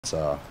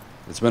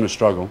It's been a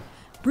struggle.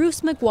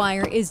 Bruce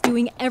McGuire is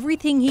doing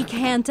everything he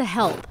can to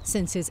help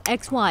since his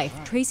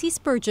ex-wife, Tracy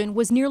Spurgeon,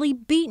 was nearly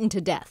beaten to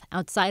death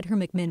outside her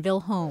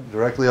McMinnville home.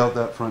 Directly out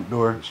that front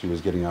door, she was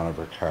getting out of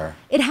her car.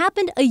 It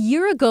happened a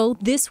year ago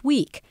this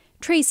week.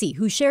 Tracy,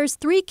 who shares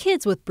 3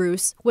 kids with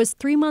Bruce, was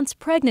 3 months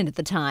pregnant at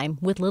the time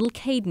with little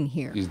Caden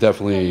here. He's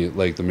definitely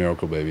like the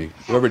miracle baby.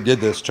 Whoever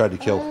did this tried to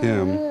kill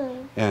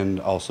him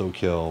and also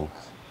kill,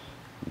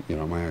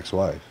 my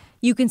ex-wife.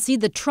 You can see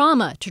the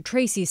trauma to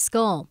Tracy's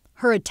skull.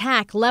 Her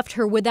attack left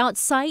her without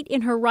sight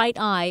in her right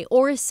eye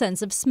or a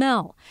sense of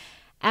smell.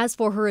 As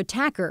for her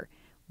attacker,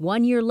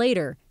 1 year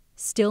later,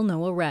 still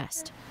no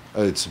arrest.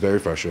 It's very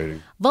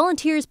frustrating.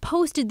 Volunteers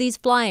posted these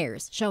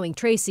flyers showing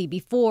Tracy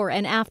before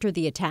and after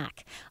the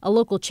attack. A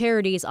local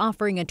charity is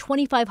offering a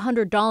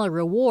 $2,500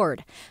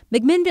 reward.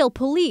 McMinnville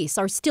police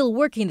are still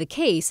working the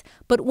case,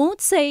 but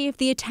won't say if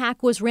the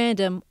attack was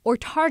random or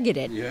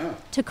targeted.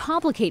 To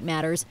complicate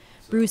matters,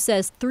 Bruce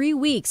says 3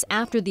 weeks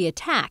after the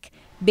attack,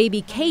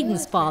 baby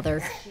Caden's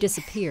father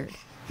disappeared.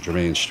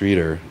 Jermaine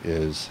Streeter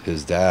is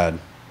his dad,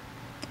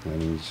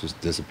 and he's just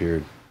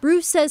disappeared.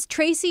 Bruce says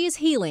Tracy is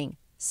healing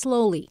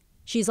slowly.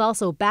 She's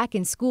also back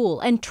in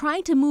school and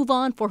trying to move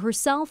on for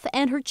herself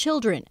and her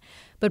children.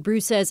 But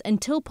Bruce says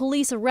until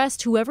police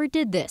arrest whoever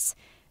did this,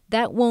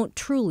 that won't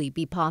truly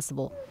be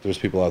possible. There's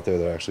people out there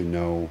that actually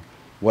know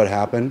what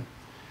happened,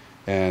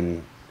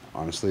 and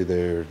honestly,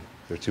 they're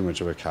too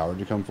much of a coward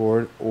to come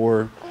forward,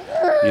 or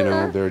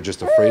they're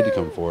just afraid to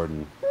come forward.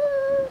 And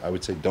I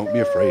would say don't be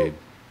afraid.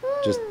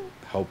 Just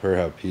help her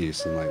have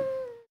peace and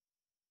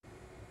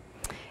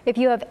If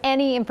you have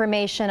any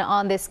information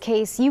on this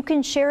case, you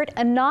can share it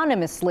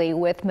anonymously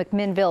with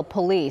McMinnville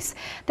Police.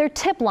 Their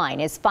tip line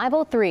is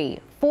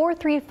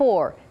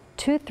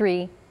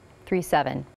 503-434-2337.